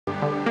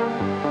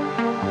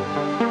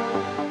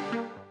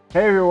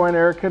Hey everyone,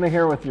 Erik Kuna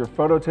here with your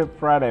Photo Tip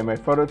Friday. My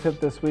photo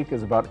tip this week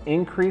is about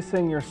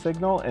increasing your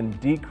signal and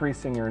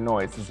decreasing your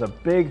noise. It's a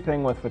big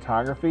thing with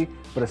photography,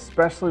 but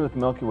especially with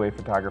Milky Way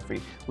photography.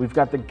 We've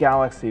got the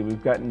galaxy,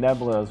 we've got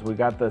nebulas, we've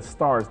got the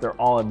stars. They're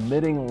all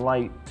emitting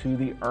light to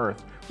the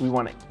Earth. We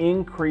want to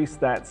increase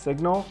that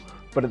signal,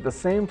 but at the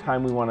same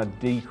time we want to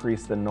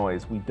decrease the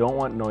noise. We don't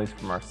want noise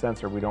from our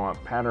sensor. We don't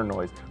want pattern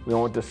noise. We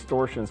don't want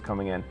distortions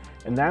coming in.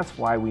 And that's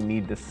why we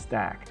need to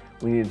stack.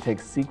 We need to take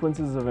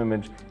sequences of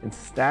image and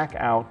stack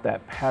out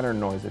that pattern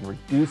noise and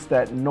reduce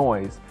that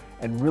noise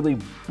and really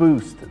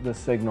boost the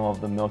signal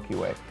of the Milky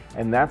Way.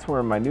 And that's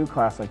where in my new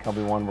class on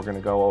KelbyOne we're going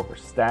to go over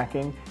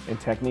stacking and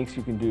techniques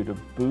you can do to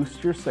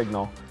boost your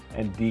signal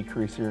and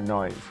decrease your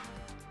noise.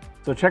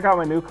 So check out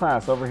my new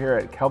class over here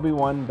at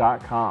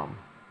KelbyOne.com.